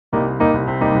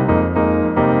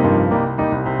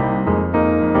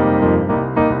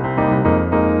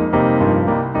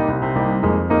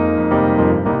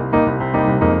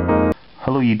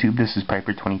YouTube, this is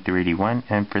Piper2381,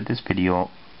 and for this video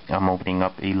I'm opening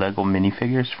up a Lego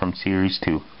Minifigures from Series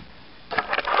 2.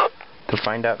 To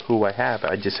find out who I have,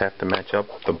 I just have to match up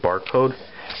the barcode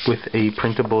with a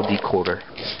printable decoder.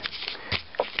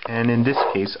 And in this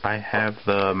case, I have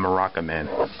the Maraca Man.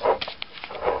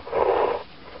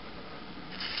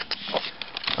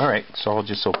 Alright, so I'll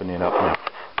just open it up now.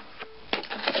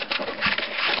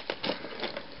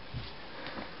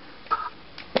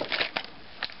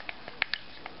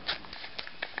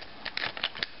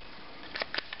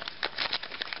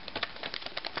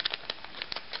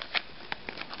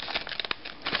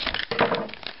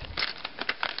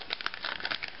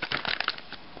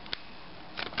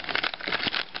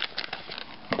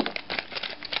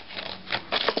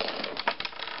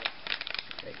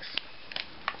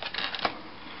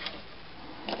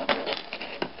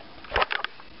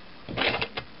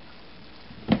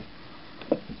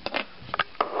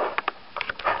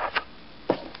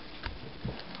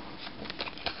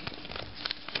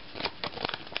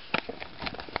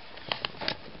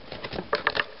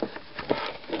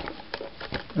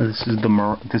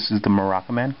 This is the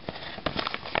Maraca Man,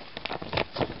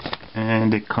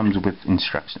 and it comes with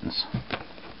instructions.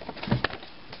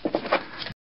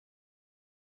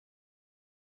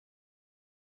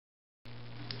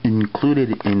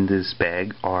 Included in this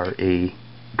bag are a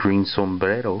green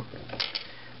sombrero,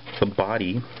 the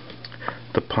body,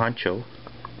 the poncho,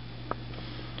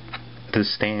 the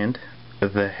stand,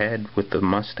 the head with the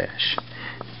mustache,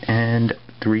 and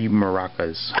 3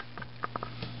 maracas.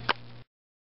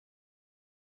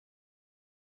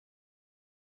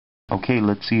 Okay,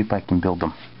 let's see if I can build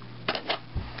them.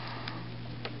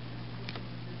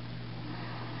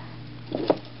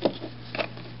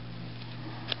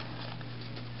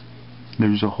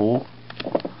 There's a hole,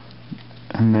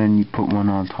 and then you put one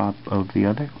on top of the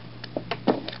other.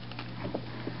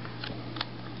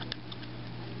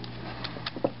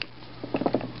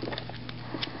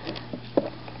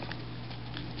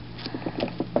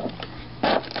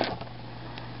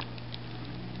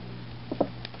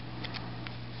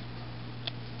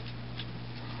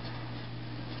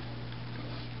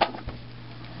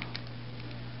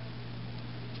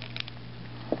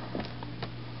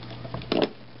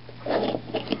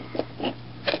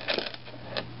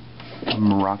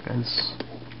 Maracas.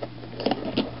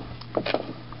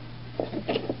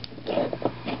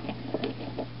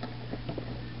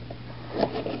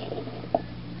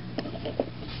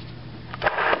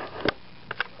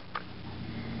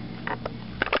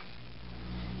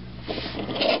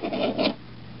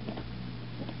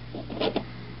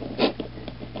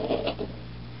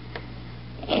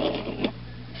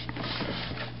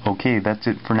 Okay, that's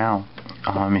it for now.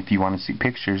 If you want to see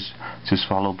pictures, just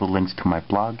follow the links to my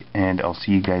blog, and I'll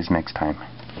see you guys next time.